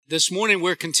This morning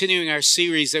we're continuing our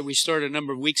series that we started a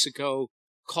number of weeks ago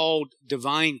called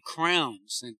Divine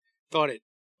Crowns, and thought it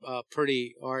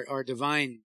our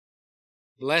divine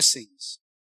blessings.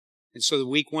 And so the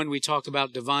week 1 we talked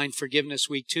about divine forgiveness.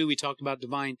 Week 2 we talked about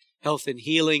divine health and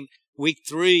healing. Week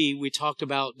 3 we talked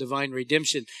about divine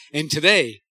redemption. And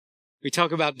today we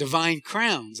talk about divine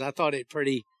crowns. I thought it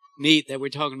pretty neat that we're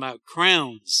talking about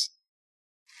crowns.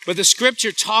 But the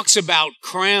scripture talks about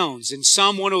crowns. In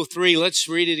Psalm 103, let's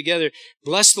read it together.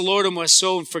 Bless the Lord, O my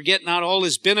soul, and forget not all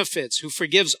his benefits, who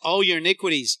forgives all your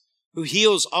iniquities, who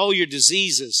heals all your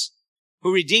diseases,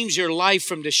 who redeems your life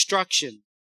from destruction,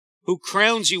 who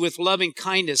crowns you with loving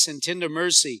kindness and tender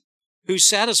mercy, who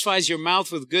satisfies your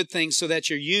mouth with good things so that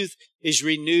your youth is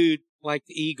renewed like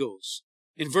the eagles.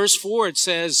 In verse 4, it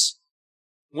says,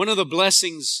 one of the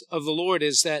blessings of the Lord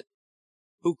is that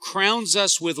who crowns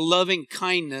us with loving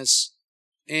kindness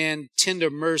and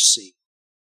tender mercy.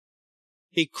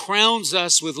 He crowns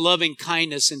us with loving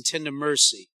kindness and tender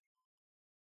mercy.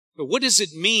 But what does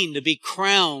it mean to be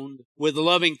crowned with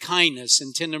loving kindness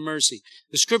and tender mercy?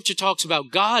 The scripture talks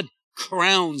about God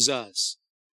crowns us.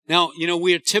 Now,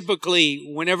 we are typically,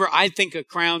 whenever I think of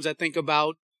crowns, I think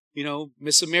about,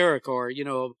 Miss America or,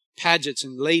 pageants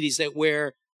and ladies that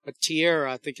wear a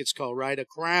tiara, I think it's called, right? A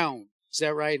crown. Is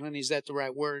that right, honey? Is that the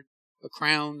right word? A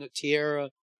crown, a tiara?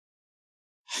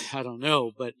 I don't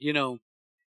know, but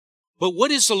But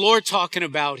what is the Lord talking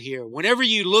about here? Whenever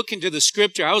you look into the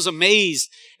scripture, I was amazed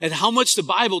at how much the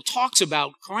Bible talks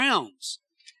about crowns.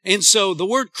 And so the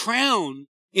word crown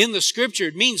in the scripture,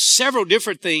 it means several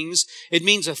different things. It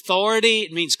means authority.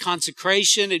 It means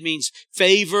consecration. It means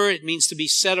favor. It means to be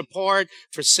set apart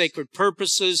for sacred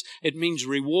purposes. It means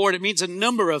reward. It means a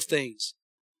number of things.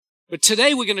 But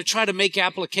today we're going to try to make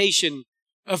application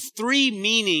of 3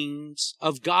 meanings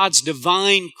of God's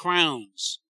divine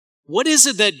crowns. What is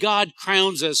it that God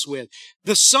crowns us with?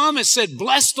 The psalmist said,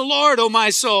 bless the Lord, O my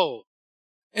soul,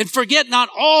 and forget not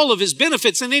all of his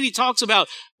benefits. And then he talks about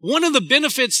one of the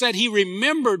benefits that he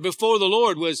remembered before the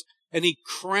Lord was, and he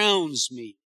crowns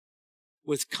me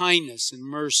with kindness and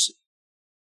mercy.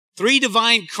 3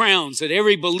 divine crowns that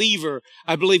every believer,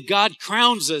 I believe God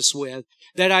crowns us with,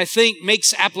 that I think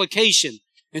makes application.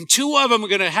 And 2 of them are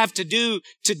going to have to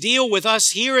deal with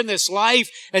us here in this life.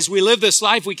 As we live this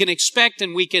life, we can expect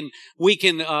and we can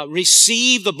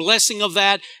receive the blessing of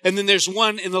that. And then there's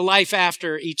one in the life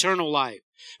after, eternal life.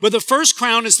 But the first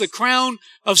crown is the crown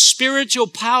of spiritual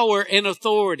power and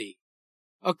authority.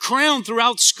 A crown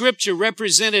throughout Scripture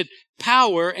represented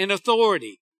power and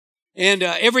authority. And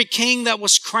every king that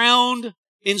was crowned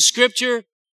in Scripture,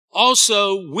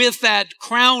 also with that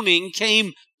crowning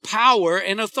came power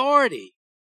and authority.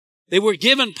 They were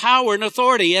given power and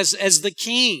authority as the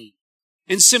king.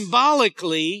 And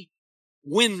symbolically,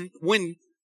 when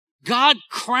God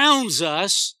crowns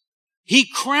us, he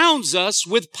crowns us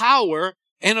with power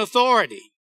and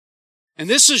authority. And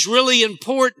this is really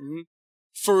important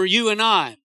for you and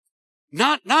I.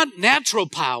 Not natural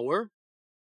power,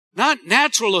 not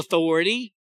natural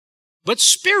authority, but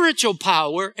spiritual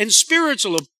power and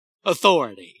spiritual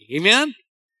authority. Amen?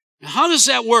 Now, how does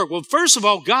that work? Well, first of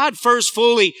all, God first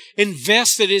fully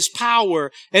invested his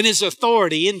power and his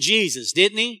authority in Jesus,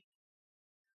 didn't he?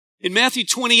 In Matthew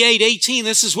 28:18,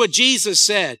 this is what Jesus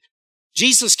said.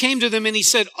 Jesus came to them and he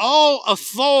said, all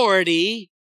authority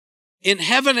in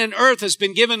heaven and earth has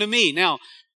been given to me. Now,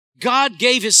 God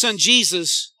gave his son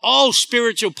Jesus all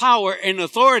spiritual power and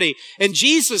authority. And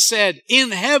Jesus said,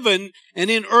 in heaven and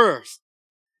in earth.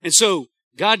 And so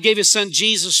God gave his son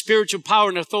Jesus spiritual power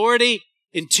and authority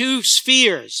in 2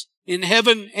 spheres, in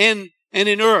heaven and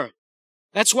in earth.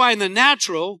 That's why in the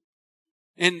natural,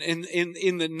 and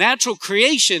in the natural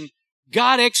creation,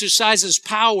 God exercises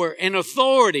power and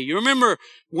authority. You remember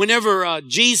whenever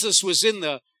Jesus was in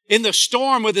the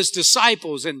storm with his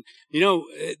disciples, and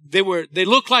they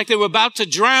looked like they were about to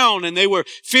drown, and they were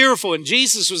fearful, and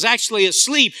Jesus was actually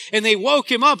asleep, and they woke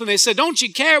him up and they said, don't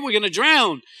you care, we're going to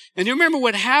drown. And you remember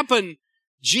what happened?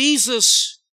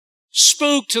 Jesus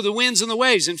spoke to the winds and the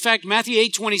waves. In fact, Matthew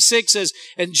 8:26 says,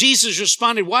 and Jesus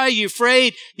responded, why are you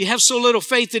afraid? You have so little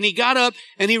faith. And he got up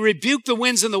and he rebuked the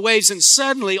winds and the waves, and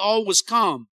suddenly all was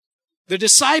calm. The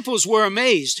disciples were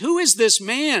amazed. Who is this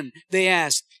man? They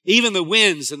asked. Even the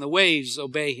winds and the waves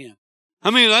obey him. I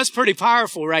mean, that's pretty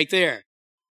powerful right there.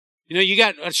 You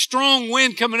got a strong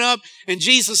wind coming up and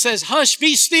Jesus says, hush,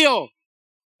 be still.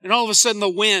 And all of a sudden the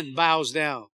wind bows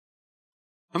down.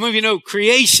 How many of you know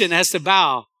creation has to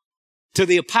bow to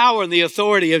the power and the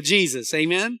authority of Jesus?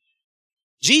 Amen.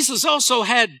 Jesus also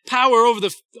had power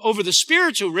over the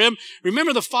spiritual realm.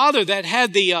 Remember the Father that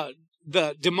had the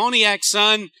the demoniac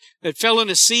son that fell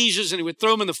into seizures, and he would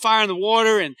throw him in the fire and the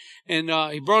water, and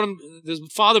the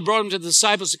father brought him to the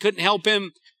disciples that couldn't help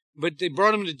him, but he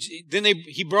brought him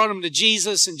to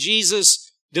Jesus, and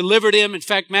Jesus delivered him. In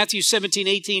fact, Matthew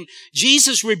 17:18,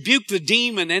 Jesus rebuked the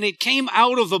demon, and it came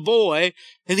out of the boy,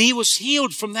 and he was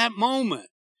healed from that moment.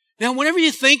 Now, whenever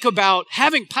you think about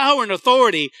having power and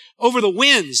authority over the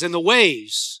winds and the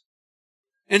waves,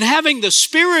 and having the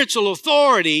spiritual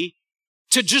authority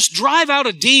to just drive out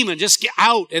a demon, just get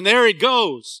out, and there it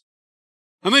goes.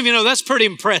 I mean, that's pretty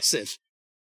impressive.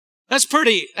 That's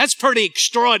pretty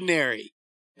extraordinary.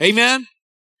 Amen?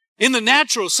 In the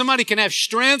natural, somebody can have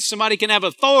strength, somebody can have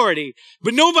authority,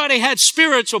 but nobody had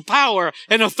spiritual power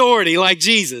and authority like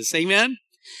Jesus. Amen?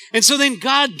 And so then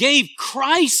God gave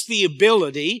Christ the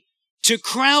ability to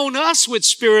crown us with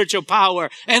spiritual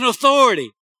power and authority.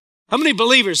 How many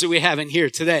believers do we have in here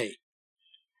today?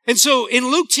 And so in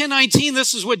Luke 10:19,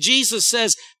 this is what Jesus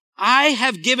says, I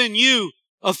have given you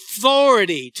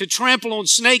authority to trample on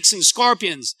snakes and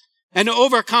scorpions and to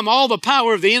overcome all the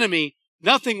power of the enemy.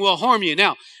 Nothing will harm you.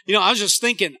 Now, I was just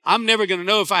thinking, I'm never going to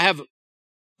know if I have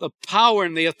the power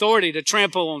and the authority to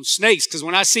trample on snakes, because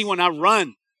when I see one, I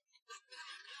run.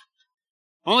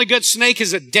 Only good snake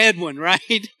is a dead one,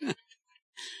 right?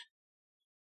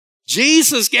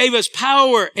 Jesus gave us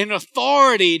power and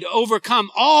authority to overcome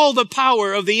all the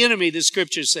power of the enemy, the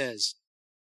scripture says.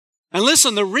 And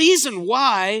listen, the reason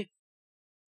why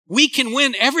we can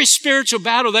win every spiritual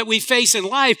battle that we face in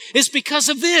life is because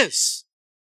of this.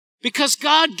 Because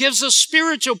God gives us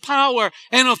spiritual power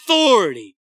and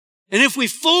authority. And if we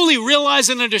fully realize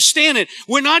and understand it,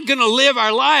 we're not going to live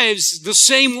our lives the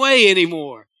same way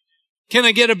anymore. Can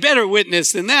I get a better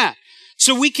witness than that?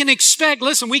 So we can expect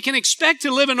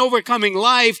to live an overcoming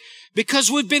life because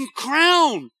we've been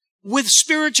crowned with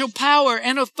spiritual power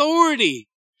and authority.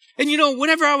 And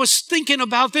whenever I was thinking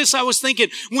about this, I was thinking,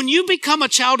 when you become a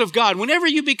child of God, whenever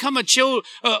you become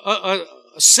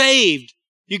saved,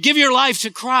 you give your life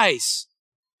to Christ,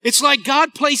 it's like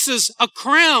God places a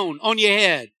crown on your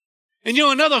head. And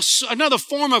another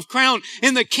form of crown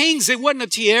in the kings, it wasn't a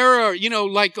tiara,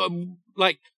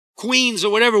 like queens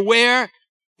or whatever wear.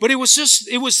 But it was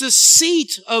this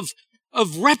seat of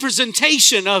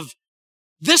representation of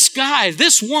this guy,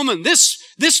 this woman,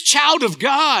 this child of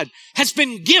God has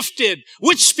been gifted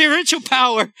with spiritual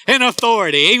power and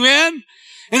authority. Amen?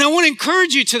 And I want to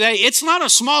encourage you today, it's not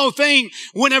a small thing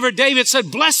whenever David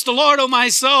said, bless the Lord, O my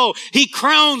soul. He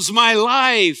crowns my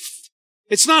life.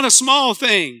 It's not a small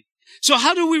thing. So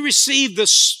how do we receive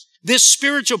this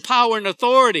spiritual power and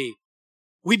authority?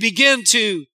 We begin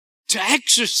to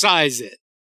exercise it.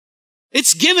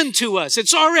 It's given to us.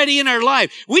 It's already in our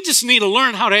life. We just need to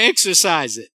learn how to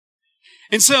exercise it.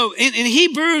 And so in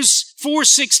Hebrews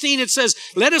 4:16, it says,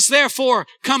 let us therefore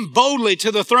come boldly to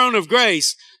the throne of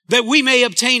grace that we may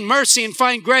obtain mercy and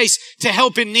find grace to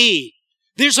help in need.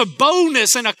 There's a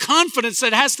boldness and a confidence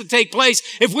that has to take place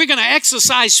if we're going to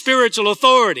exercise spiritual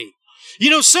authority.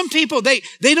 Some people, they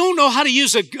don't know how to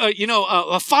use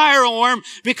a firearm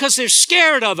because they're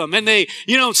scared of them. And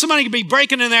somebody could be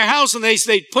breaking in their house and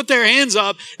they put their hands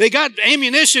up. They got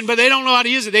ammunition, but they don't know how to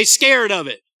use it. They're scared of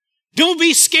it. Don't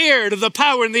be scared of the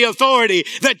power and the authority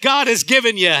that God has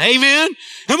given you. Amen?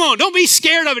 Come on. Don't be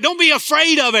scared of it. Don't be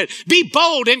afraid of it. Be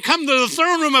bold and come to the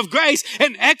throne room of grace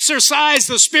and exercise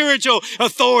the spiritual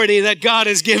authority that God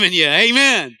has given you.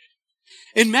 Amen.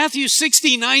 In Matthew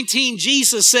 16:19,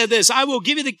 Jesus said this, I will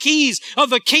give you the keys of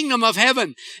the kingdom of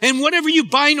heaven. And whatever you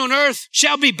bind on earth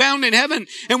shall be bound in heaven.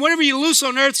 And whatever you loose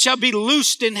on earth shall be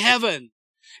loosed in heaven.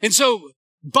 And so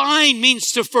bind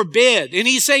means to forbid. And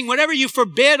he's saying whatever you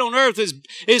forbid on earth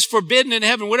is forbidden in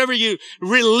heaven. Whatever you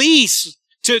release,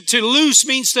 to loose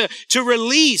means to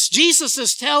release. Jesus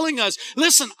is telling us,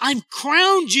 listen, I've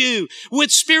crowned you with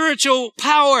spiritual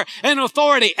power and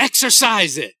authority.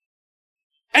 Exercise it.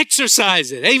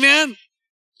 Exercise it. Amen?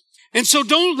 And so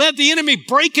don't let the enemy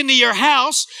break into your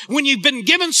house. When you've been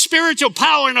given spiritual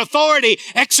power and authority,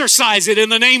 exercise it in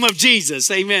the name of Jesus.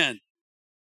 Amen.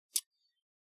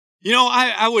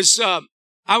 I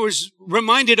was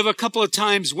reminded of a couple of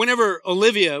times whenever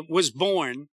Olivia was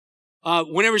born,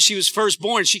 whenever she was first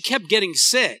born, she kept getting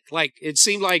sick. Like it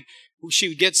seemed like she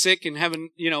would get sick and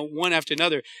having, one after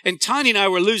another. And Tanya and I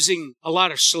were losing a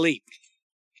lot of sleep.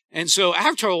 And so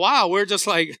after a while, we're just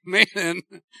like, man,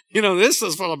 this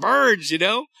is for the birds,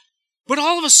 But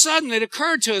all of a sudden it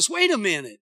occurred to us, wait a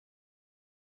minute.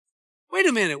 We're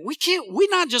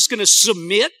not just going to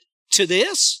submit to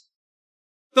this.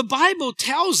 The Bible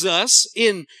tells us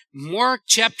in Mark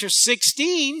chapter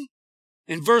 16,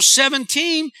 In verse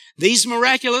 17, these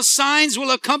miraculous signs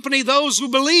will accompany those who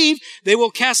believe. They will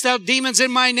cast out demons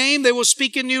in my name. They will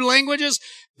speak in new languages.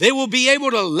 They will be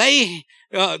able to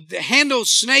handle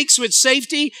snakes with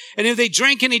safety. And if they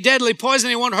drink any deadly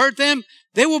poison, it won't hurt them.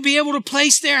 They will be able to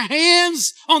place their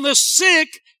hands on the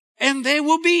sick and they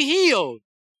will be healed.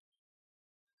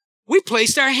 We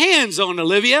placed our hands on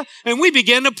Olivia and we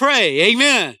began to pray.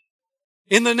 Amen.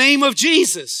 In the name of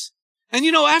Jesus. And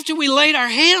after we laid our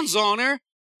hands on her,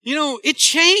 it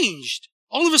changed.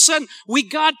 All of a sudden, we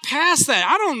got past that.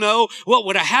 I don't know what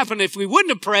would have happened if we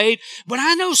wouldn't have prayed, but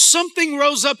I know something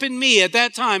rose up in me at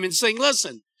that time and saying,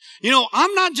 listen,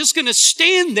 I'm not just going to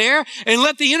stand there and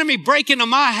let the enemy break into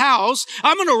my house.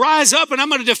 I'm going to rise up and I'm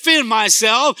going to defend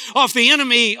myself off the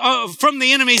enemy, from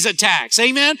the enemy's attacks.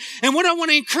 Amen. And what I want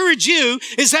to encourage you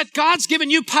is that God's given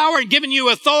you power and given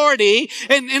you authority.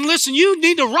 And listen, you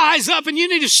need to rise up and you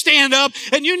need to stand up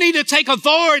and you need to take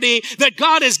authority that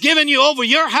God has given you over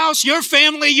your house, your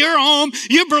family, your home,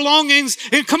 your belongings,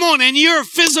 and come on, and your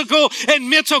physical and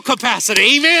mental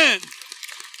capacity. Amen.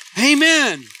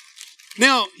 Amen.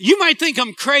 Now, you might think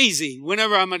I'm crazy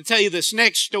whenever I'm going to tell you this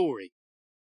next story.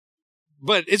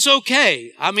 But it's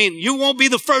okay. I mean, you won't be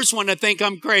the first one to think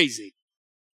I'm crazy.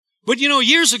 But,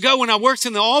 years ago when I worked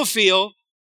in the oil field,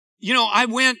 I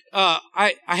went,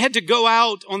 I had to go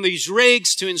out on these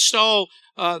rigs to install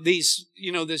these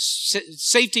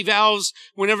safety valves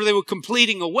whenever they were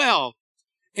completing a well.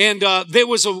 And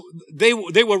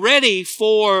they were ready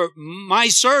for my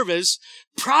service.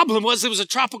 Problem was there was a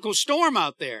tropical storm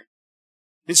out there.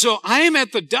 And so I am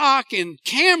at the dock in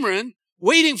Cameron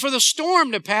waiting for the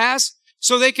storm to pass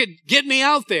so they could get me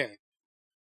out there.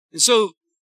 And so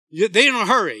they in a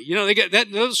hurry. They get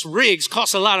those rigs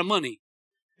cost a lot of money.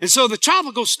 And so the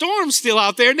tropical storm's still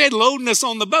out there and they're loading us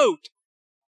on the boat.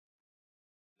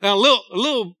 Now, a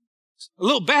little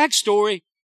backstory.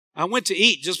 I went to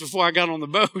eat just before I got on the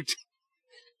boat.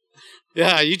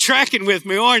 Yeah, you tracking with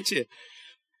me, aren't you?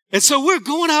 And so we're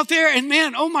going out there and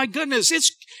man, oh my goodness,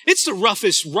 it's the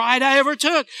roughest ride I ever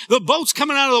took. The boat's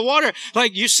coming out of the water.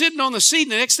 Like you're sitting on the seat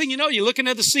and the next thing you know, you're looking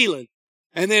at the ceiling.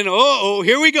 And then,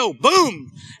 here we go.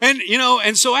 Boom. And,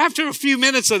 and so after a few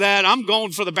minutes of that, I'm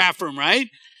going for the bathroom, right?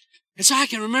 And so I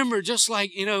can remember just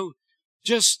like,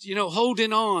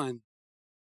 holding on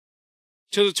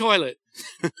to the toilet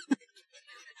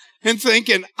and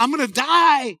thinking, I'm going to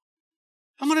die.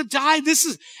 I'm going to die.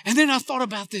 And then I thought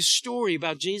about this story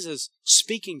about Jesus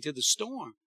speaking to the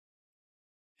storm.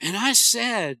 And I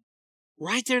said,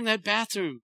 right there in that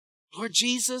bathroom, Lord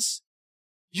Jesus,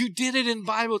 you did it in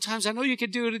Bible times. I know you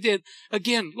could do it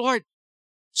again. Lord,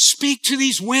 speak to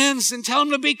these winds and tell them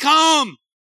to be calm.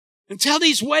 And tell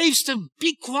these waves to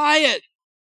be quiet.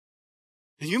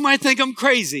 And you might think I'm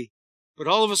crazy, but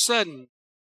all of a sudden,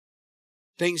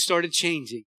 things started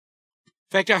changing.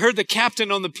 In fact, I heard the captain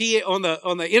on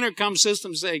the intercom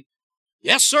system say,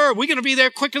 yes, sir, we're going to be there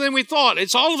quicker than we thought.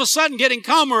 It's all of a sudden getting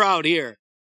calmer out here.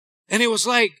 And it was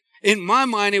like, in my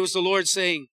mind, it was the Lord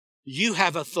saying, you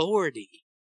have authority.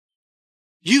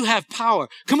 You have power.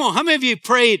 Come on, how many of you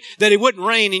prayed that it wouldn't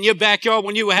rain in your backyard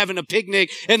when you were having a picnic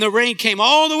and the rain came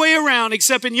all the way around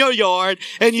except in your yard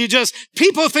and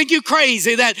people think you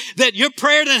crazy that your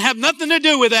prayer didn't have nothing to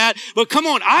do with that. But come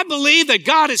on, I believe that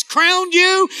God has crowned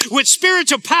you with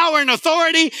spiritual power and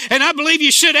authority and I believe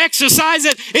you should exercise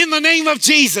it in the name of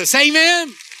Jesus.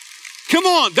 Amen. Come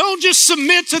on, don't just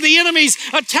submit to the enemy's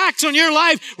attacks on your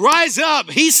life. Rise up.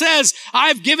 He says,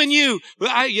 I've given you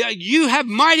have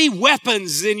mighty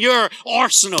weapons in your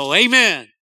arsenal. Amen.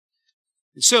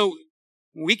 And so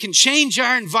we can change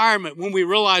our environment when we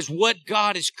realize what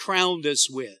God has crowned us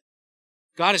with.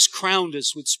 God has crowned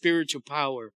us with spiritual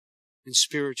power and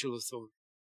spiritual authority.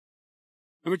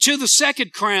 Number two, the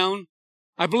second crown,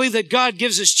 I believe that God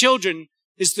gives his children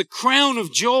is the crown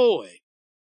of joy.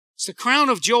 It's the crown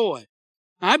of joy.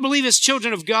 I believe as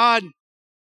children of God,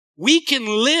 we can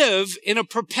live in a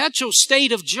perpetual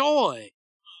state of joy,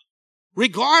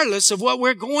 regardless of what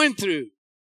we're going through.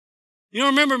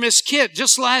 Remember Miss Kit,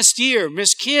 just last year,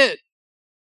 Miss Kit,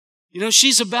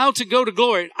 she's about to go to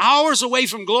glory, hours away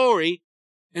from glory,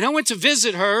 and I went to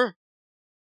visit her,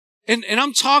 and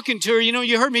I'm talking to her,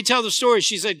 you heard me tell the story.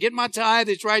 She said, get my tithe,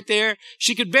 it's right there.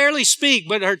 She could barely speak,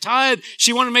 but her tithe,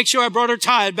 she wanted to make sure I brought her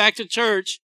tithe back to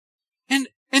church.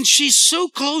 And she's so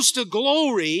close to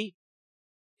glory,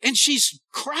 and she's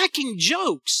cracking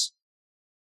jokes.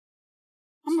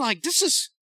 I'm like,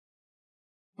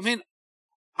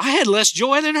 I had less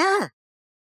joy than her.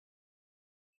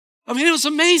 It was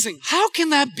amazing. How can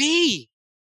that be?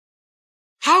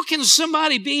 How can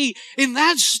somebody be in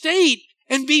that state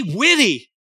and be witty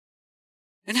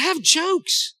and have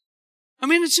jokes? I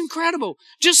mean, it's incredible.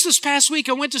 Just this past week,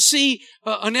 I went to see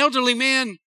an elderly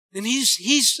man, and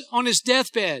he's on his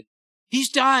deathbed. He's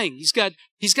dying. He's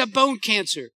got bone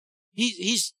cancer.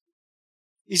 He's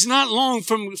not long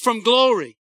from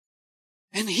glory.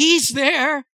 And he's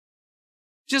there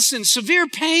just in severe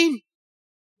pain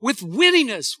with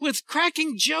wittiness, with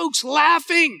cracking jokes,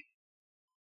 laughing.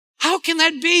 How can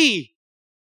that be?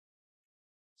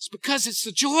 It's because it's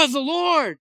the joy of the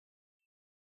Lord.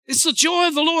 It's the joy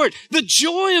of the Lord. The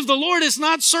joy of the Lord is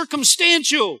not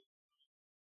circumstantial.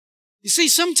 You see,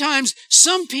 sometimes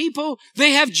some people,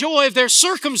 they have joy if their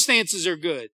circumstances are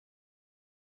good.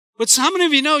 But how many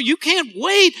of you know you can't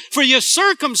wait for you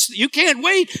can't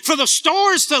wait for the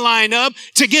stars to line up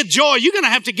to get joy. You're going to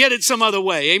have to get it some other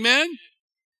way. Amen?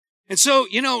 And so,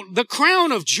 the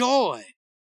crown of joy.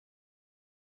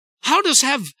 How does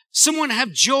someone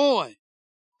have joy?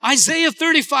 Isaiah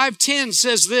 35:10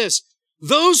 says this,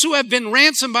 those who have been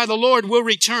ransomed by the Lord will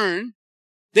return.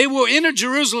 They will enter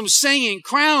Jerusalem singing,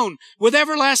 crowned with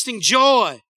everlasting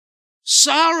joy.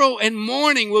 Sorrow and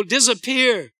mourning will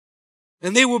disappear,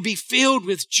 and they will be filled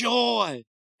with joy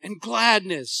and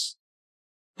gladness.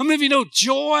 How many of you know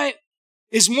joy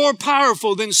is more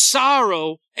powerful than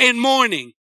sorrow and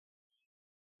mourning?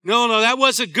 No, that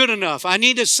wasn't good enough. I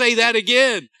need to say that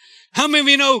again. How many of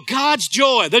you know God's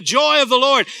joy, the joy of the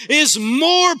Lord, is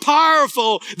more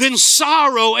powerful than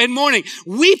sorrow and mourning?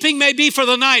 Weeping may be for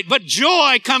the night, but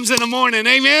joy comes in the morning.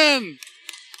 Amen.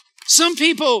 Some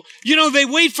people, they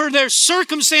wait for their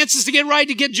circumstances to get right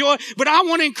to get joy, but I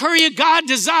want to encourage you,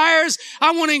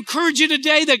 I want to encourage you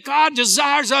today that God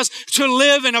desires us to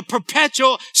live in a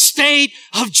perpetual state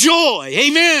of joy.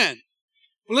 Amen.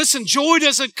 Listen, joy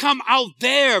doesn't come out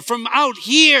there, from out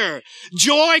here.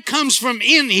 Joy comes from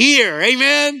in here.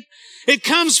 Amen. It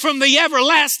comes from the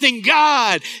everlasting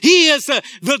God. He is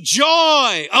the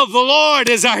joy of the Lord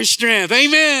is our strength.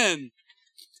 Amen.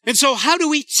 And so how do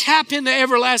we tap into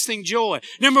everlasting joy?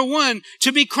 Number one,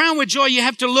 to be crowned with joy, you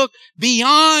have to look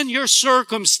beyond your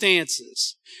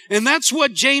circumstances. And that's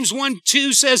what James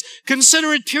 1:2 says.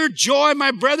 Consider it pure joy,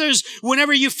 my brothers,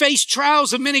 whenever you face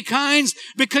trials of many kinds,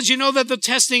 because you know that the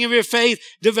testing of your faith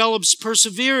develops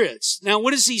perseverance. Now,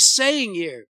 what is he saying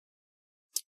here?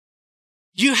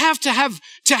 You have to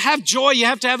have joy, you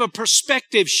have to have a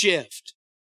perspective shift.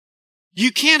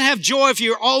 You can't have joy if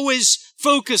you're always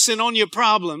focusing on your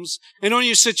problems and on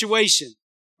your situation,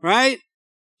 right?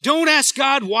 Don't ask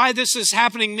God why this is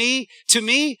happening to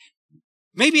me.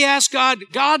 Maybe ask God,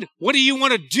 what do you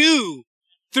want to do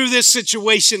through this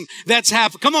situation that's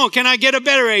happened? Come on, can I get a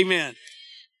better amen?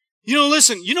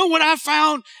 Listen, you know what I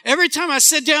found? Every time I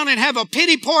sit down and have a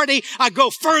pity party, I go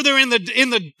further in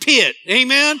the pit.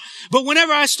 Amen? But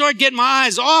whenever I start getting my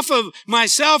eyes off of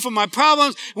myself and my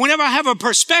problems, whenever I have a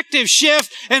perspective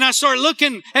shift and I start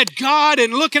looking at God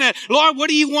and looking at, Lord, what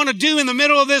do you want to do in the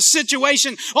middle of this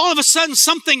situation? All of a sudden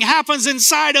something happens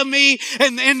inside of me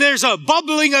and there's a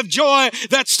bubbling of joy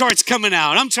that starts coming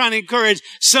out. I'm trying to encourage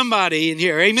somebody in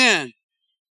here. Amen.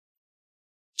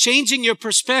 Changing your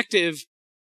perspective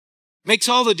makes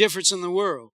all the difference in the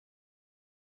world.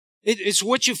 It's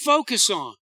what you focus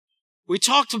on. We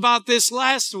talked about this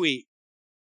last week,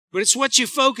 but it's what you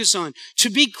focus on. To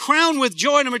be crowned with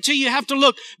joy, number two, you have to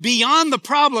look beyond the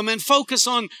problem and focus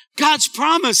on God's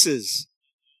promises.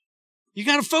 You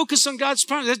got to focus on God's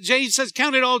promises. James says,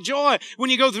 count it all joy when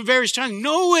you go through various times,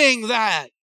 knowing that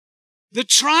the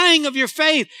trying of your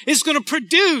faith is going to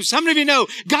produce. How many of you know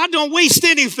God don't waste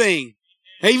anything?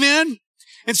 Amen.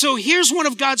 And so here's one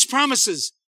of God's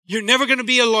promises. You're never going to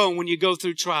be alone when you go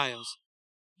through trials.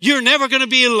 You're never going to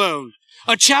be alone.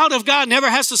 A child of God never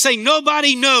has to say,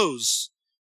 nobody knows,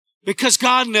 because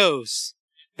God knows.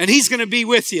 And He's going to be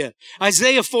with you.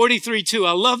 Isaiah 43:2.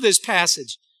 I love this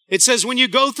passage. It says, when you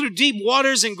go through deep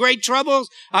waters and great troubles,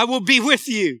 I will be with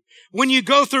you. When you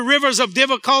go through rivers of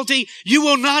difficulty, you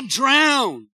will not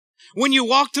drown. When you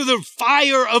walk through the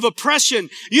fire of oppression,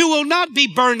 you will not be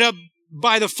burned up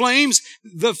by the flames.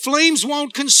 The flames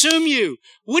won't consume you.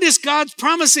 What is God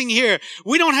promising here?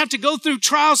 We don't have to go through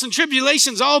trials and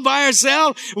tribulations all by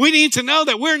ourselves. We need to know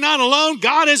that we're not alone.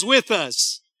 God is with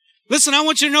us. Listen, I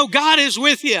want you to know God is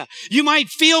with you. You might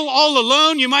feel all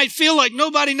alone. You might feel like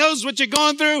nobody knows what you're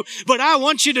going through, but I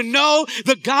want you to know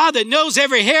the God that knows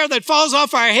every hair that falls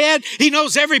off our head. He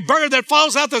knows every bird that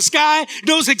falls out the sky,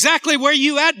 knows exactly where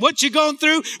you at, what you're going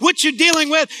through, what you're dealing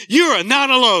with. You are not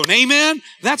alone. Amen.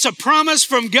 That's a promise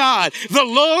from God. The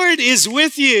Lord is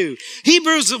with you.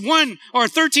 Hebrews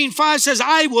 13:5 says,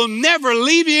 I will never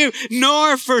leave you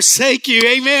nor forsake you.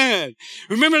 Amen.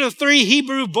 Remember the 3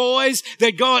 Hebrew boys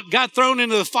that God got thrown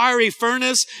into the fiery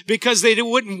furnace because they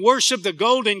wouldn't worship the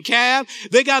golden calf.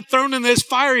 They got thrown in this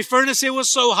fiery furnace. It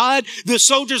was so hot, the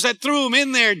soldiers that threw them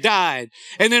in there died.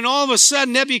 And then all of a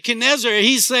sudden, Nebuchadnezzar,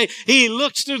 he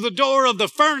looks through the door of the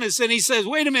furnace and he says,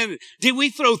 wait a minute, did we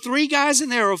throw 3 guys in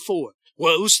there or 4?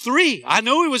 Well, it was 3. I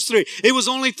know it was 3. It was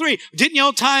only 3. Didn't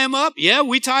y'all tie them up? Yeah,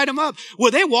 we tied them up.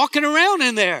 Well, they're walking around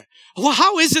in there. Well,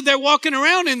 how is it they're walking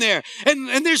around in there?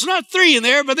 And there's not 3 in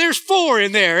there, but there's 4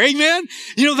 in there. Amen?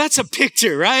 You know, that's a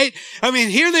picture, right? I mean,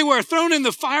 here they were thrown in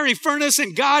the fiery furnace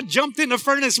and God jumped in the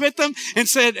furnace with them and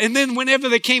said, and then whenever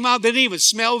they came out, they didn't even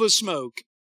smell the smoke.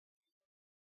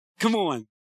 Come on.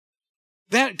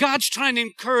 That God's trying to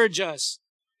encourage us.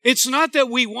 It's not that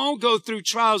we won't go through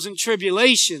trials and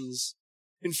tribulations.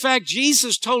 In fact,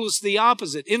 Jesus told us the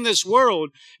opposite. In this world,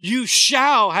 you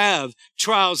shall have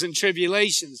trials and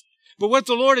tribulations. But what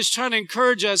the Lord is trying to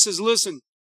encourage us is, listen,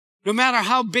 no matter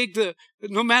how deep the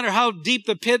pit, no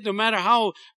matter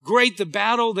how great the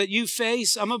battle that you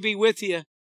face, I'm going to be with you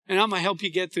and I'm going to help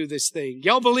you get through this thing.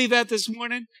 Y'all believe that this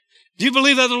morning? Do you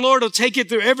believe that the Lord will take you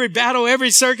through every battle, every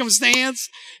circumstance?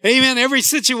 Amen. Every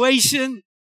situation.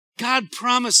 God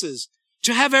promises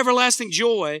to have everlasting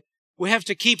joy. We have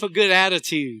to keep a good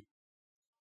attitude.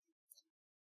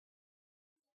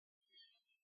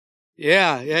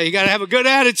 Yeah, you got to have a good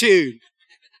attitude.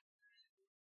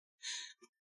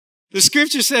 The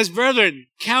scripture says, brethren,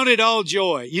 count it all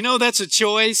joy. You know that's a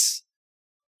choice.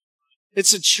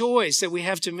 It's a choice that we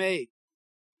have to make.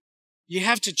 You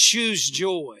have to choose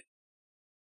joy.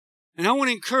 And I want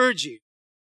to encourage you.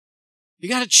 You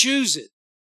got to choose it.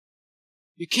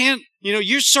 You can't,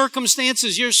 your circumstance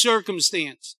is your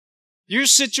circumstance. Your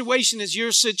situation is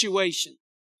your situation.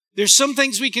 There's some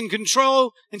things we can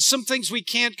control and some things we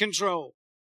can't control.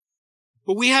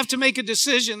 But we have to make a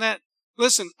decision that,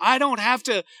 listen, I don't have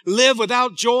to live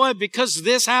without joy because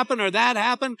this happened or that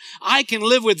happened. I can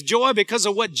live with joy because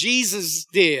of what Jesus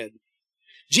did.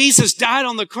 Jesus died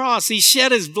on the cross. He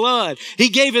shed his blood. He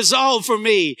gave his all for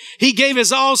me. He gave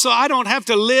his all so I don't have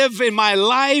to live in my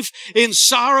life in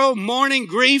sorrow, mourning,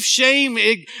 grief, shame,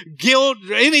 guilt,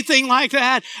 anything like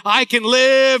that. I can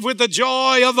live with the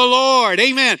joy of the Lord.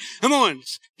 Amen. Come on.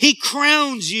 He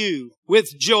crowns you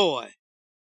with joy.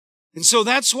 And so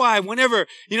that's why whenever,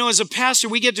 as a pastor,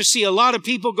 we get to see a lot of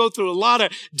people go through a lot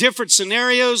of different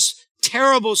scenarios,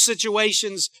 terrible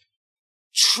situations,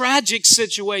 tragic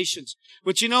situations.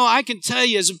 But I can tell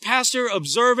you as a pastor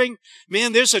observing,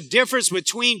 man, there's a difference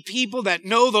between people that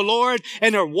know the Lord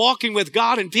and are walking with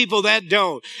God and people that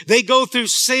don't. They go through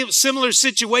similar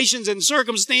situations and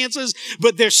circumstances,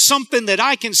 but there's something that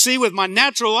I can see with my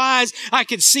natural eyes. I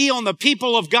can see on the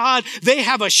people of God. They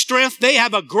have a strength. They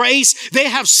have a grace. They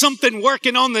have something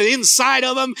working on the inside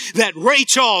of them that Ray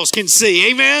Charles can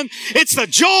see. Amen. It's the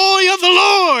joy of the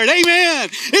Lord. Amen.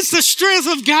 It's the strength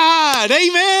of God.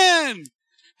 Amen.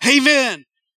 Amen.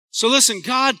 So listen,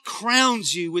 God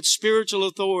crowns you with spiritual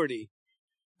authority.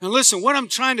 Now listen, what I'm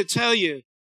trying to tell you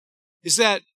is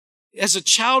that as a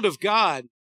child of God,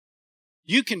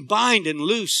 you can bind and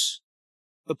loose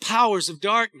the powers of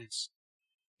darkness.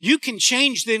 You can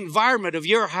change the environment of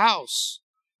your house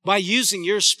by using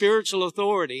your spiritual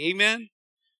authority. Amen.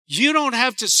 You don't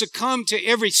have to succumb to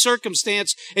every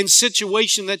circumstance and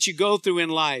situation that you go through in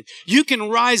life. You can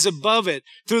rise above it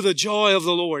through the joy of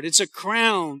the Lord. It's a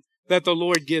crown that the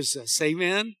Lord gives us.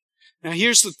 Amen. Now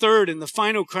here's the third and the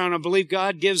final crown I believe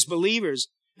God gives believers.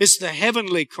 It's the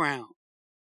heavenly crown.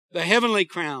 The heavenly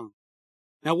crown.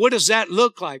 Now what does that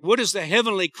look like? What does the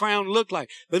heavenly crown look like?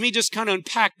 Let me just kind of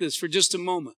unpack this for just a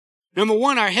moment. Number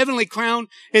one, our heavenly crown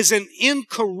is an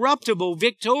incorruptible,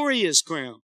 victorious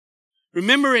crown.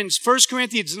 Remember in 1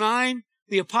 Corinthians 9,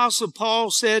 the Apostle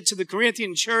Paul said to the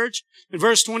Corinthian church in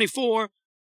verse 24,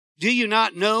 do you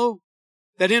not know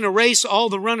that in a race all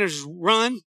the runners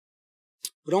run,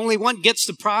 but only one gets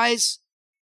the prize?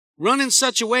 Run in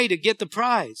such a way to get the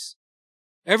prize.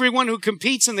 Everyone who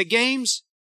competes in the games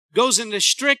goes into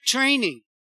strict training.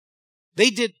 They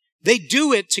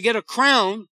do it to get a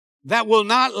crown that will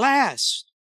not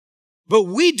last. But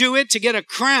we do it to get a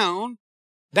crown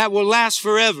that will last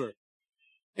forever.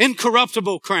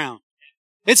 Incorruptible crown.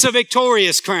 It's a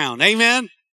victorious crown. Amen.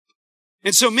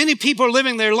 And so many people are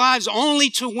living their lives only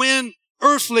to win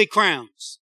earthly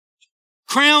crowns.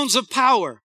 Crowns of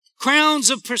power. Crowns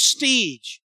of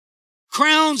prestige.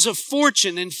 Crowns of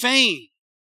fortune and fame.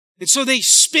 And so they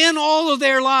spend all of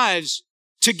their lives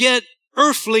to get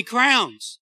earthly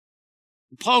crowns.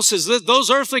 And Paul says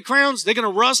those earthly crowns, they're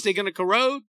going to rust, they're going to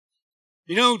corrode.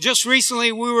 Just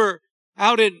recently we were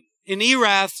out in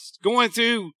Erath going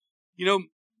through,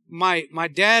 my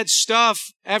dad's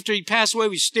stuff. After he passed away,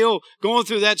 we're still going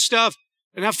through that stuff.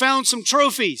 And I found some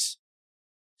trophies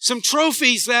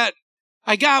that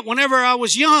I got whenever I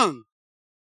was young.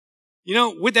 You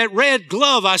know, with that red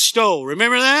glove I stole.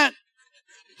 Remember that?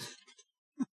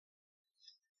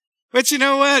 But you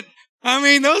know what? I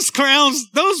mean, those crowns,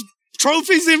 those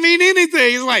trophies didn't mean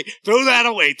anything. It's like, throw that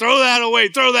away, throw that away,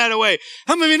 throw that away.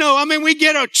 How many of you know? I mean, we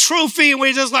get a trophy and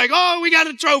we're just like, oh, we got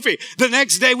a trophy. The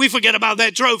next day we forget about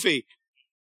that trophy.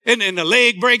 And the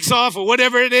leg breaks off or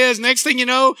whatever it is. Next thing you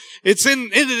know, it's in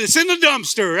the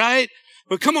dumpster, right?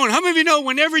 But come on, how many of you know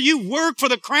whenever you work for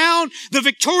the crown, the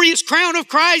victorious crown of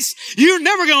Christ, you're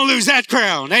never going to lose that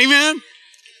crown. Amen?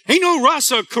 Ain't no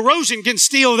rust or corrosion can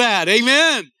steal that.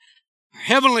 Amen?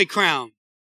 Heavenly crown.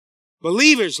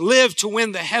 Believers live to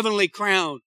win the heavenly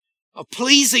crown of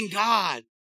pleasing God.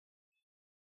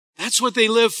 That's what they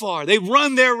live for. They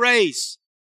run their race.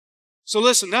 So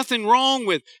listen, nothing wrong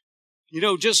with,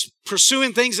 just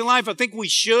pursuing things in life. I think we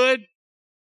should.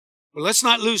 But let's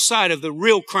not lose sight of the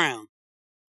real crown.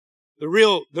 The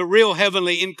real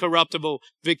heavenly, incorruptible,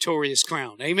 victorious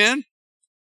crown. Amen?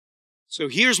 So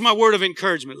here's my word of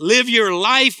encouragement. Live your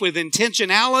life with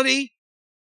intentionality.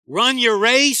 Run your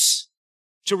race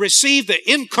to receive the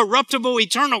incorruptible,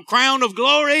 eternal crown of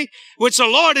glory, which the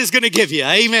Lord is going to give you.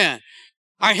 Amen.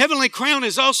 Our heavenly crown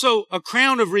is also a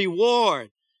crown of reward.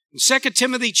 In 2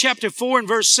 Timothy chapter 4 and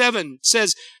verse 7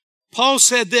 says, Paul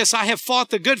said this, I have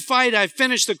fought the good fight, I've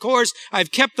finished the course, I've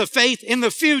kept the faith. In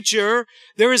the future,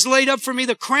 there is laid up for me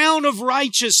the crown of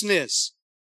righteousness,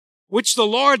 which the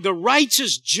Lord, the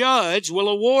righteous judge, will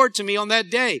award to me on that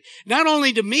day. Not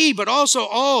only to me, but also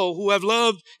all who have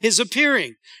loved his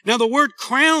appearing. Now, the word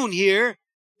crown here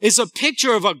is a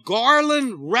picture of a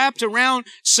garland wrapped around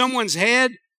someone's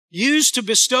head, used to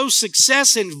bestow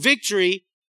success and victory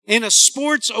in a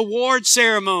sports award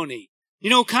ceremony.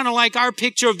 Kind of like our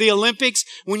picture of the Olympics,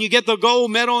 when you get the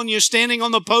gold medal and you're standing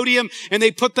on the podium and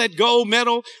they put that gold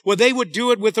medal, well, they would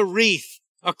do it with a wreath,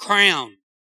 a crown.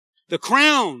 The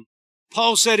crown,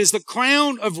 Paul said, is the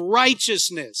crown of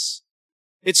righteousness.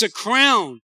 It's a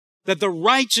crown that the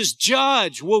righteous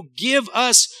judge will give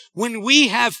us when we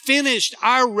have finished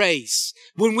our race,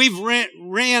 when we've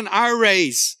ran our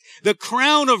race. The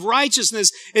crown of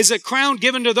righteousness is a crown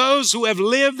given to those who have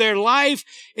lived their life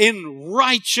in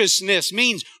righteousness,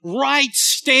 means right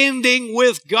standing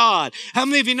with God. How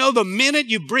many of you know the minute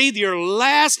you breathe your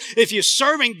last, if you're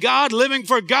serving God, living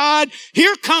for God,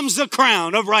 here comes the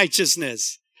crown of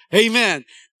righteousness. Amen.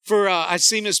 I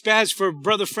see Miss Badge for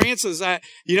Brother Francis. I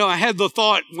had the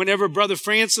thought whenever Brother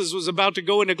Francis was about to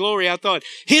go into glory, I thought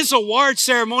his award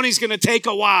ceremony is going to take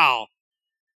a while.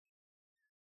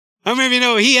 How many of you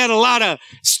know he had a lot of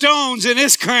stones in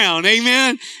his crown?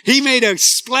 Amen. He made a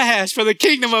splash for the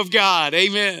kingdom of God.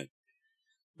 Amen.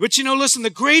 But listen, the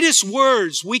greatest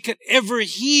words we could ever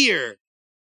hear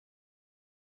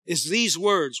is these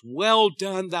words, well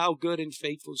done, thou good and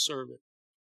faithful servant.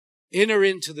 Enter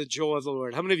into the joy of the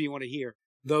Lord. How many of you want to hear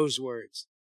those words?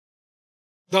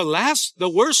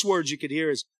 The worst words you could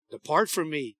hear is, depart from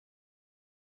me,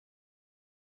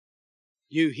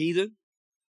 you heathen.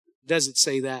 Doesn't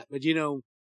say that, but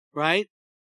right?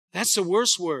 That's the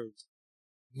worst words.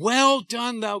 Well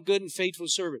done, thou good and faithful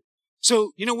servant.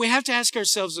 So, we have to ask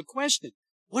ourselves the question,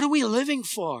 what are we living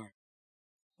for?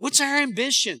 What's our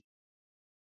ambition?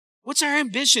 What's our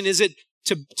ambition? Is it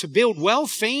to build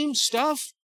wealth, fame,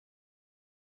 stuff?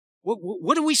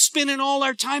 What are we spending all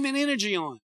our time and energy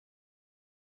on?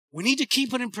 We need to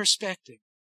keep it in perspective.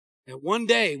 That one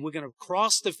day we're going to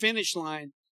cross the finish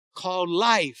line called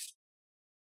life.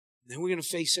 And then we're going to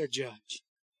face our judge.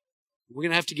 We're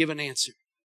going to have to give an answer.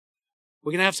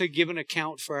 We're going to have to give an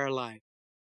account for our life.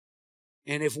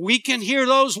 And if we can hear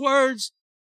those words,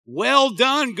 well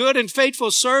done, good and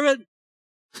faithful servant.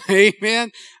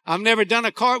 Amen. I've never done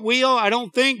a cartwheel, I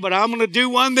don't think, but I'm going to do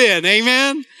one then.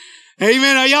 Amen.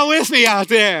 Amen. Are y'all with me out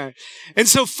there? And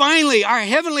so finally, our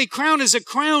heavenly crown is a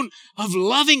crown of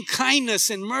loving kindness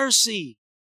and mercy.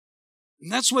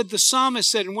 And that's what the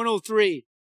psalmist said in 103.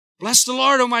 Bless the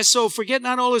Lord, O my soul, forget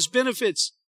not all his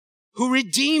benefits, who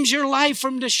redeems your life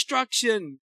from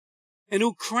destruction and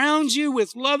who crowns you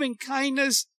with loving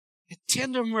kindness and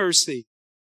tender mercy.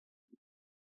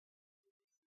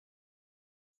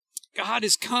 God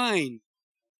is kind.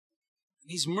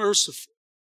 He's merciful.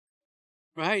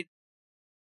 Right?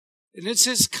 And it's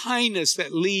his kindness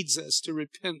that leads us to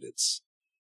repentance.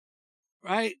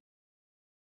 Right?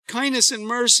 Kindness and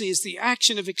mercy is the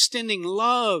action of extending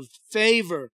love,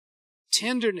 favor,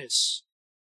 tenderness,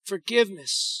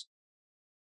 forgiveness,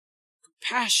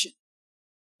 compassion.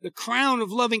 The crown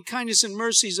of loving kindness and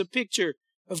mercy is a picture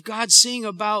of God seeing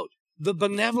about the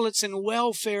benevolence and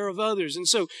welfare of others. And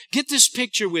so get this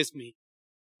picture with me.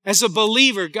 As a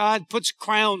believer, God puts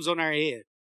crowns on our head.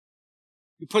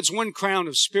 He puts one crown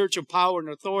of spiritual power and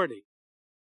authority.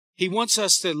 He wants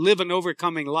us to live an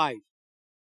overcoming life.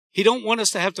 He don't want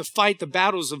us to have to fight the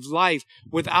battles of life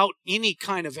without any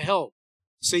kind of help.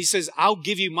 So he says, I'll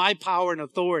give you my power and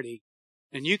authority,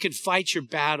 and you can fight your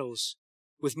battles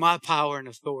with my power and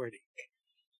authority.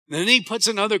 And then he puts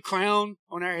another crown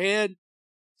on our head,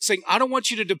 saying, I don't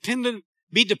want you to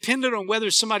be dependent on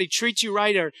whether somebody treats you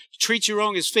right or treats you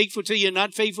wrong, is faithful to you,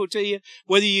 not faithful to you,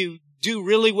 whether you do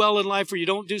really well in life or you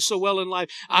don't do so well in life.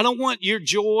 I don't want your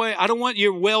joy, I don't want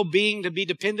your well-being to be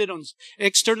dependent on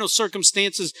external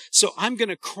circumstances, so I'm going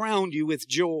to crown you with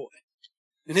joy.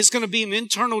 And it's going to be an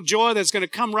internal joy that's going to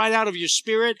come right out of your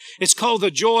spirit. It's called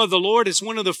the joy of the Lord. It's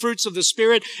one of the fruits of the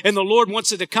Spirit. And the Lord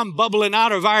wants it to come bubbling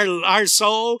out of our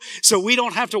soul. So we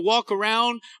don't have to walk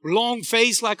around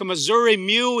long-faced like a Missouri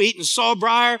mule eating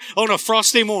sawbriar on a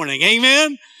frosty morning.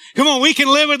 Amen? Come on, we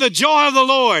can live with the joy of the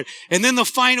Lord. And then the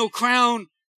final crown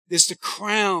is the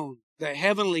crown, the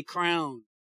heavenly crown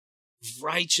of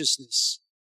righteousness,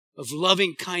 of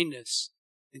loving kindness,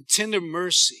 and tender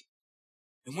mercy.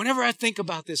 And whenever I think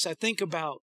about this, I think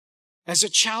about, as a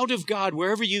child of God,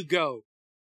 wherever you go,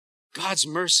 God's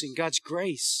mercy and God's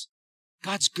grace,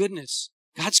 God's goodness,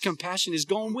 God's compassion is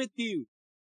going with you.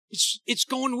 It's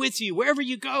going with you wherever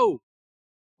you go,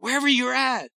 wherever you're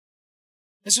at.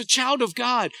 As a child of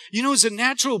God, you know, as a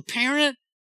natural parent,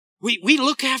 we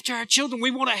look after our children. We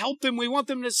want to help them. We want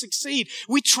them to succeed.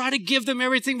 We try to give them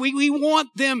everything. We want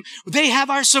them. They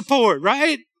have our support,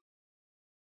 right?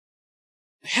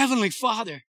 The Heavenly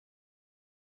Father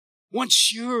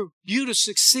wants you to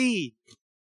succeed.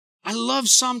 I love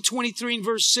Psalm 23 and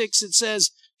verse 6. It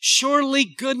says, surely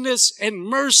goodness and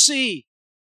mercy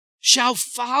shall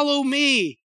follow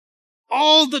me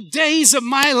all the days of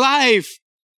my life,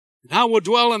 and I will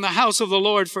dwell in the house of the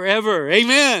Lord forever.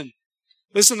 Amen.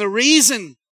 Listen, the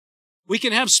reason we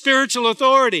can have spiritual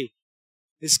authority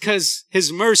is because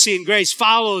His mercy and grace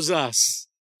follows us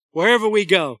wherever we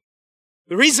go.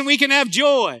 The reason we can have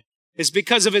joy is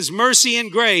because of His mercy and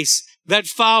grace that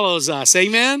follows us.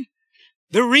 Amen?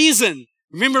 The reason,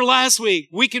 remember last week,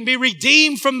 we can be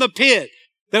redeemed from the pit,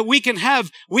 that we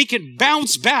can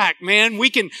bounce back, man. We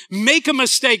can make a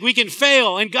mistake. We can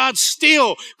fail, and God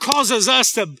still causes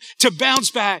us to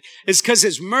bounce back. It's because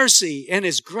His mercy and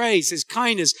His grace, His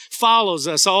kindness follows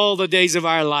us all the days of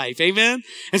our life. Amen?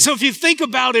 And so if you think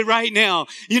about it right now,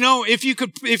 you know, if you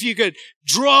could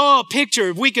draw a picture,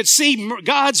 if we could see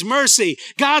God's mercy,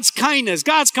 God's kindness,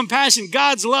 God's compassion,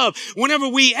 God's love, whenever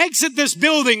we exit this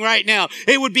building right now,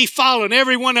 it would be following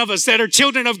every one of us that are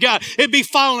children of God. It'd be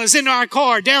following us in our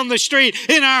car, down the street,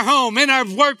 in our home, in our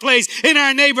workplace, in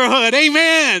our neighborhood.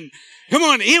 Amen. Come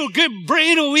on,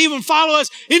 it'll even follow us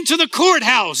into the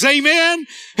courthouse. Amen.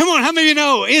 Come on, how many of you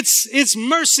know its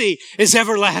mercy is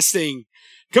everlasting?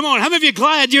 Come on, how many of you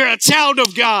glad you're a child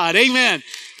of God? Amen.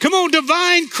 Come on,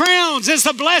 divine crowns is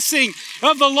the blessing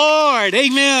of the Lord.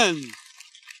 Amen.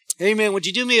 Amen. Would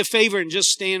you do me a favor and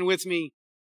just stand with me?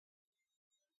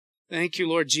 Thank you,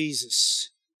 Lord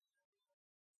Jesus.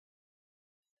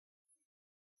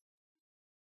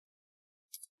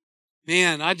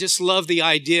 Man, I just love the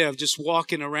idea of just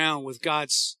walking around with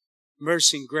God's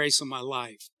mercy and grace on my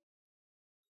life.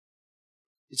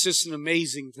 It's just an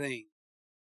amazing thing.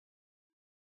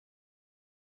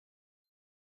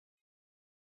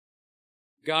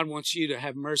 God wants you to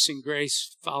have mercy and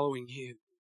grace following you.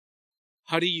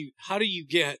 How do you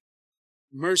get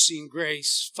mercy and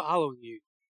grace following you?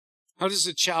 How does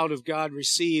a child of God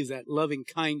receive that loving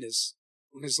kindness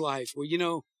in his life? Well, you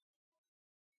know,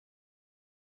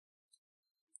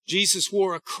 Jesus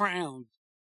wore a crown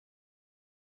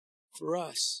for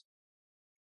us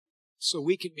so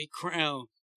we can be crowned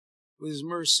with His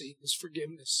mercy, His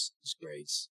forgiveness, His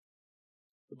grace.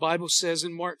 The Bible says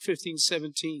in Mark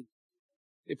 15:17,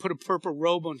 they put a purple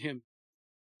robe on Him.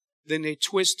 Then they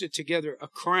twisted together a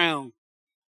crown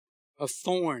of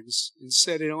thorns and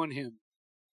set it on Him.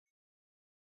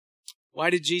 Why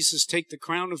did Jesus take the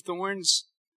crown of thorns?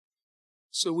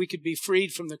 So we could be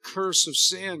freed from the curse of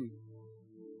sin,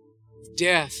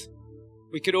 death.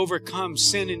 We could overcome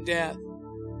sin and death.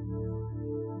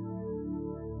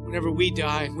 Whenever we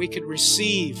die, we could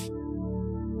receive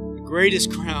the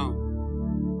greatest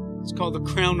crown. It's called the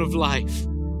crown of life.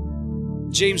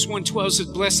 James 1:12 says,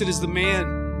 blessed is the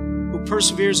man who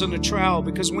perseveres on the trial,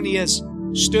 because when he has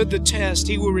stood the test,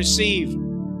 he will receive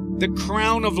the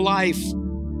crown of life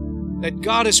that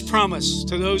God has promised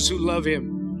to those who love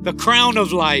Him. The crown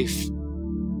of life.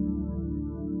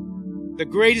 The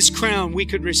greatest crown we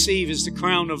could receive is the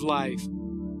crown of life.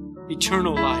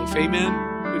 Eternal life. Amen.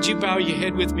 Would you bow your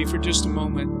head with me for just a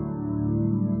moment?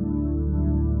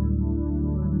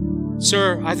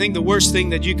 Sir, I think the worst thing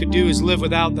that you could do is live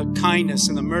without the kindness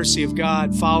and the mercy of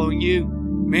God following you.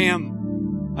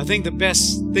 Ma'am, I think the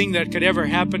best thing that could ever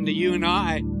happen to you and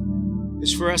I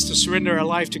is for us to surrender our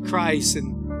life to Christ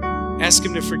and ask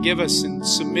Him to forgive us and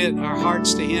submit our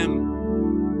hearts to Him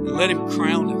and let Him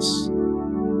crown us.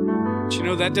 But you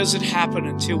know, that doesn't happen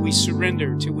until we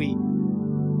surrender, until we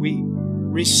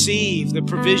receive the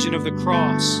provision of the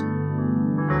cross.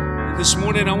 And this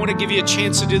morning, I want to give you a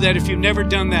chance to do that if you've never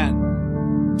done that.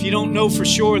 If you don't know for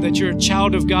sure that you're a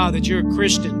child of God, that you're a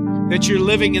Christian, that you're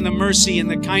living in the mercy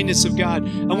and the kindness of God,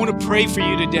 I want to pray for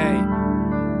you today.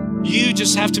 You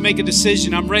just have to make a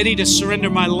decision. I'm ready to surrender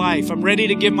my life. I'm ready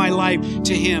to give my life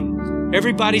to Him.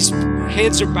 Everybody's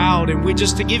heads are bowed, and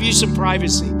to give you some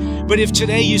privacy. But if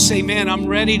today you say, man, I'm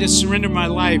ready to surrender my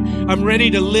life. I'm ready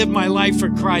to live my life for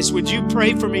Christ. Would you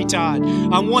pray for me, Todd?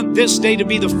 I want this day to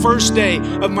be the first day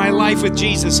of my life with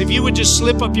Jesus. If you would just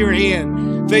slip up your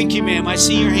hand. Thank you, ma'am. I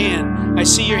see your hand. I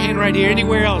see your hand right here.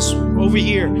 Anywhere else? Over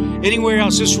here. Anywhere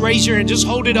else? Just raise your hand. Just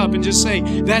hold it up and just say,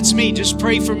 that's me. Just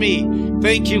pray for me.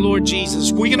 Thank you, Lord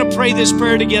Jesus. We're going to pray this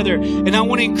prayer together, and I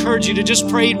want to encourage you to just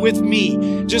pray it with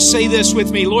me. Just say this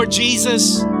with me. Lord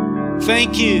Jesus,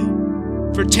 thank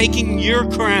you for taking your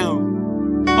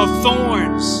crown of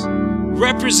thorns,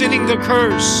 representing the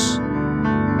curse,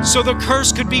 so the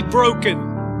curse could be broken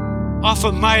off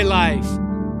of my life.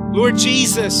 Lord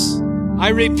Jesus, I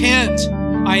repent.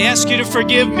 I ask you to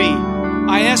forgive me.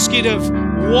 I ask you to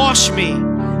wash me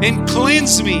and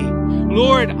cleanse me.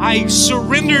 Lord, I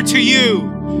surrender to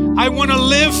you. I want to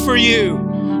live for you.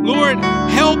 Lord,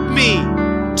 help me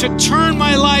to turn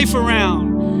my life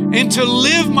around and to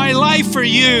live my life for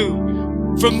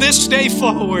you from this day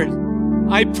forward.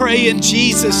 I pray in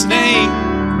Jesus' name.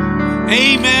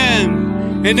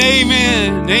 Amen and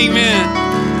amen. Amen.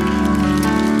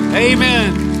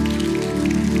 Amen.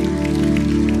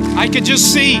 I could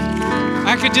just see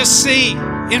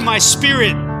in my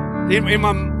spirit, in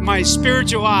my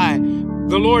spiritual eye,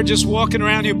 the Lord just walking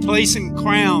around here placing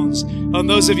crowns on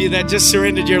those of you that just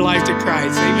surrendered your life to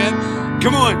Christ. Amen.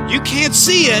 Come on. You can't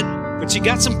see it, but you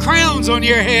got some crowns on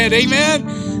your head.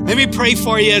 Amen. Let me pray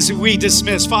for you as we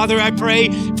dismiss. Father, I pray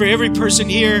for every person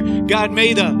here. God,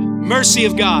 may the mercy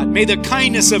of God, may the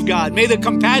kindness of God, may the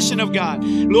compassion of God,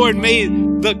 Lord, may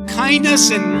the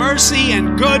kindness and mercy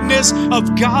and goodness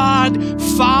of God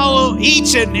follow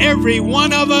each and every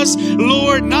one of us,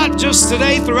 Lord, not just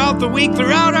today, throughout the week,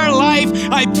 throughout our life.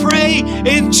 I pray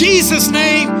in Jesus'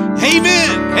 name,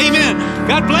 amen, amen.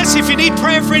 God bless you. If you need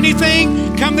prayer for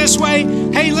anything, come this way.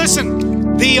 Hey,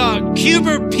 listen, the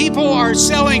Cuba people are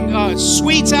selling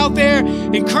sweets out there.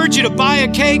 Encourage you to buy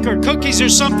a cake or cookies or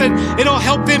something. It'll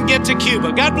help them get to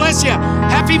Cuba. God bless you.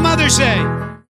 Happy Mother's Day.